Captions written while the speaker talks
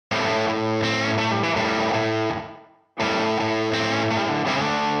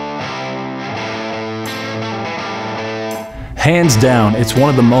Hands down, it's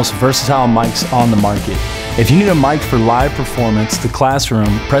one of the most versatile mics on the market. If you need a mic for live performance, the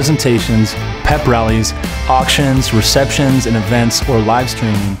classroom, presentations, pep rallies, auctions, receptions and events, or live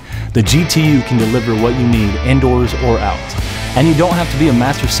streaming, the GTU can deliver what you need indoors or out. And you don't have to be a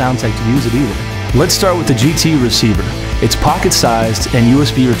master sound tech to use it either. Let's start with the GTU receiver. It's pocket-sized and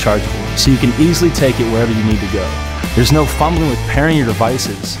USB rechargeable, so you can easily take it wherever you need to go. There's no fumbling with pairing your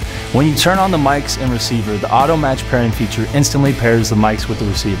devices. When you turn on the mics and receiver, the auto match pairing feature instantly pairs the mics with the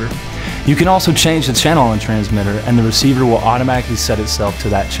receiver. You can also change the channel on the transmitter, and the receiver will automatically set itself to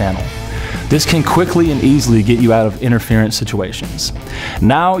that channel. This can quickly and easily get you out of interference situations.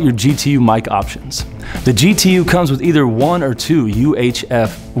 Now your GTU mic options. The GTU comes with either one or two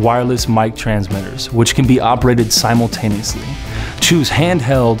UHF wireless mic transmitters, which can be operated simultaneously. Choose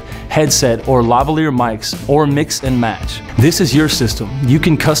handheld, headset, or lavalier mics, or mix and match. This is your system. You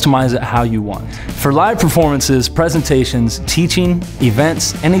can customize it how you want. For live performances, presentations, teaching,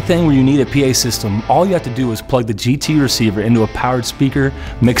 events, anything where you need a PA system, all you have to do is plug the GTU receiver into a powered speaker,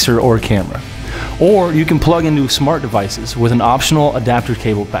 mixer, or camera. Or you can plug into smart devices with an optional adapter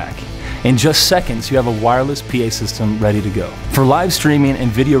cable pack. In just seconds, you have a wireless PA system ready to go. For live streaming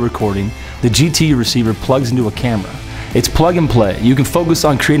and video recording, the GTU receiver plugs into a camera. It's plug and play. You can focus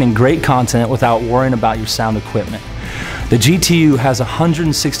on creating great content without worrying about your sound equipment. The GTU has a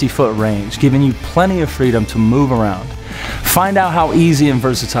 160-foot range, giving you plenty of freedom to move around. Find out how easy and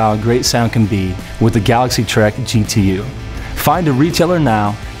versatile great sound can be with the Galaxy Trek GTU. Find a retailer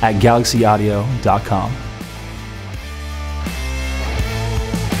now at galaxyaudio.com.